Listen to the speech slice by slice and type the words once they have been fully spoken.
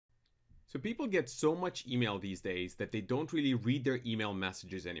So people get so much email these days that they don't really read their email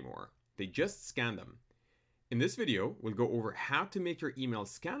messages anymore. They just scan them. In this video, we'll go over how to make your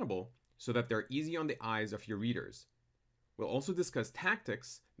emails scannable so that they're easy on the eyes of your readers. We'll also discuss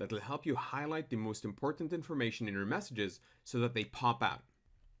tactics that will help you highlight the most important information in your messages so that they pop out.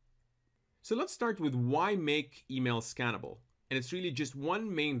 So let's start with why make emails scannable. And it's really just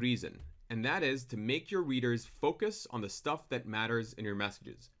one main reason, and that is to make your readers focus on the stuff that matters in your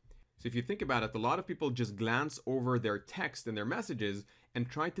messages. So if you think about it, a lot of people just glance over their text and their messages and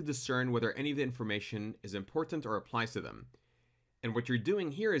try to discern whether any of the information is important or applies to them. And what you're doing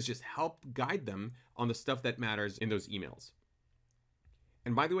here is just help guide them on the stuff that matters in those emails.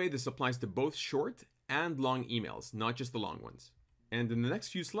 And by the way, this applies to both short and long emails, not just the long ones. And in the next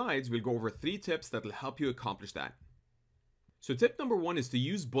few slides, we'll go over 3 tips that will help you accomplish that. So tip number 1 is to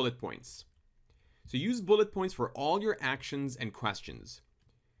use bullet points. So use bullet points for all your actions and questions.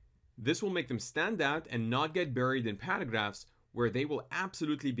 This will make them stand out and not get buried in paragraphs where they will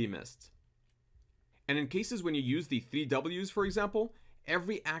absolutely be missed. And in cases when you use the 3 W's, for example,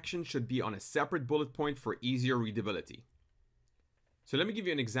 every action should be on a separate bullet point for easier readability. So let me give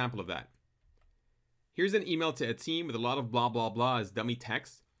you an example of that. Here's an email to a team with a lot of blah blah blah as dummy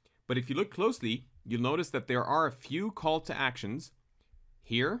text, but if you look closely, you'll notice that there are a few call to actions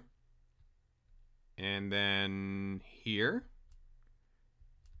here, and then here,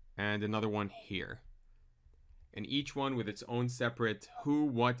 and another one here. And each one with its own separate who,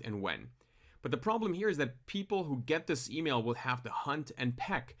 what, and when. But the problem here is that people who get this email will have to hunt and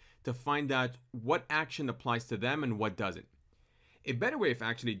peck to find out what action applies to them and what doesn't. A better way of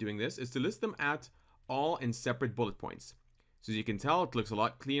actually doing this is to list them out all in separate bullet points. So as you can tell, it looks a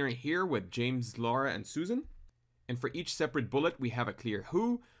lot clearer here with James, Laura, and Susan. And for each separate bullet, we have a clear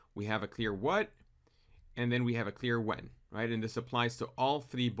who, we have a clear what, and then we have a clear when, right? And this applies to all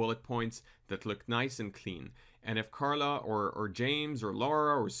 3 bullet points that look nice and clean. And if Carla or James or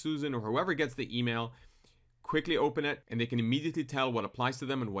Laura or Susan or whoever gets the email, quickly open it and they can immediately tell what applies to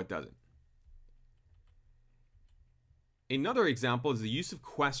them and what doesn't. Another example is the use of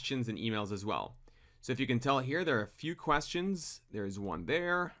questions in emails as well. So if you can tell here, there are a few questions. There's one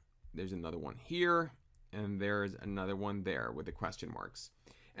there, there's another one here, and there's another one there with the question marks.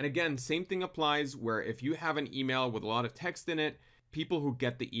 And again, same thing applies where if you have an email with a lot of text in it, people who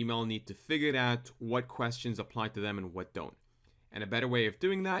get the email need to figure out what questions apply to them and what don't. And a better way of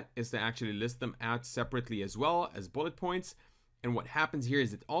doing that is to actually list them out separately as well as bullet points. And what happens here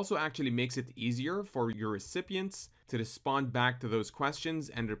is it also actually makes it easier for your recipients to respond back to those questions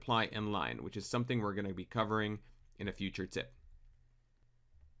and reply in line, which is something we're going to be covering in a future tip.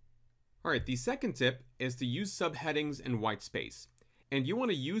 All right, the second tip is to use subheadings and white space. And you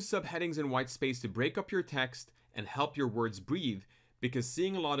want to use subheadings and white space to break up your text and help your words breathe, because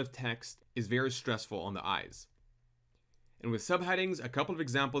seeing a lot of text is very stressful on the eyes. And with subheadings, a couple of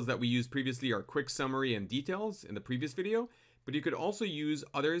examples that we used previously are quick summary and details in the previous video, but you could also use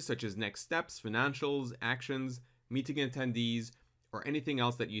others such as next steps, financials, actions, meeting attendees, or anything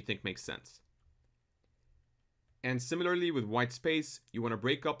else that you think makes sense. And similarly with white space, you want to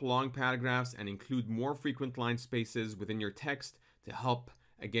break up long paragraphs and include more frequent line spaces within your text to help,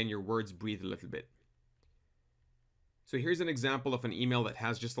 again, your words breathe a little bit. So here's an example of an email that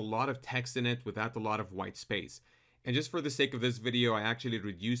has just a lot of text in it without a lot of white space. And just for the sake of this video, I actually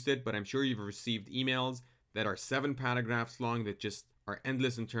reduced it, but I'm sure you've received emails that are 7 paragraphs long that just are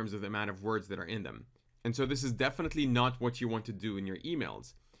endless in terms of the amount of words that are in them. And so this is definitely not what you want to do in your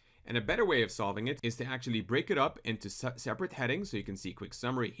emails. And a better way of solving it is to actually break it up into separate headings. So you can see quick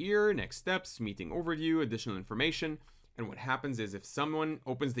summary here, next steps, meeting overview, additional information. And what happens is if someone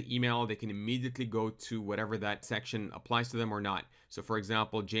opens the email, they can immediately go to whatever that section applies to them or not. So for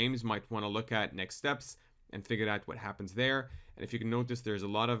example, James might want to look at next steps and figure out what happens there. And if you can notice, there's a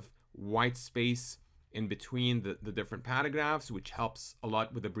lot of white space in between the different paragraphs, which helps a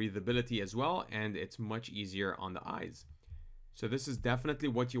lot with the breathability as well. And it's much easier on the eyes. So this is definitely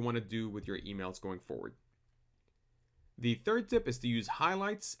what you want to do with your emails going forward. The third tip is to use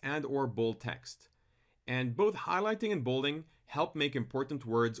highlights and or bold text. And both highlighting and bolding help make important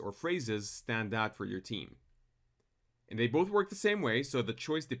words or phrases stand out for your team. And they both work the same way, so the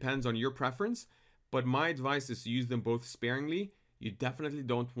choice depends on your preference, but my advice is to use them both sparingly. You definitely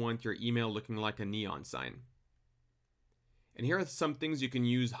don't want your email looking like a neon sign. And here are some things you can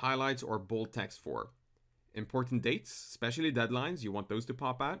use highlights or bold text for. Important dates, especially deadlines, you want those to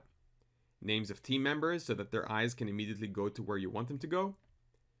pop out. Names of team members so that their eyes can immediately go to where you want them to go.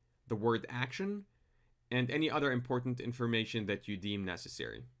 The word action, and any other important information that you deem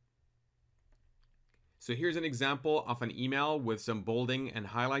necessary. So here's an example of an email with some bolding and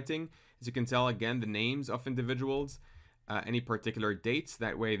highlighting. As you can tell, again, the names of individuals, any particular dates,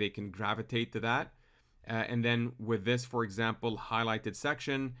 that way they can gravitate to that. And then with this, for example, highlighted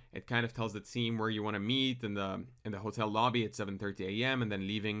section, it kind of tells the team where you want to meet in the hotel lobby at 7:30 a.m. and then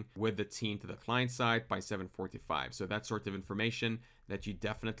leaving with the team to the client side by 7:45. So that's sort of information that you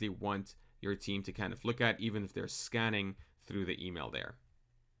definitely want your team to kind of look at, even if they're scanning through the email there.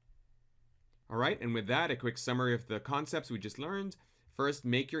 All right, and with that, a quick summary of the concepts we just learned. First,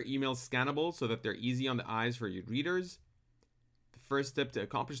 make your emails scannable so that they're easy on the eyes for your readers. The first step to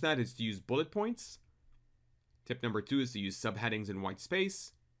accomplish that is to use bullet points. Tip number 2 is to use subheadings in white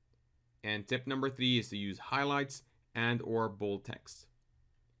space. And tip number 3 is to use highlights and or bold text.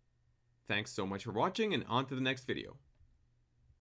 Thanks so much for watching, and on to the next video.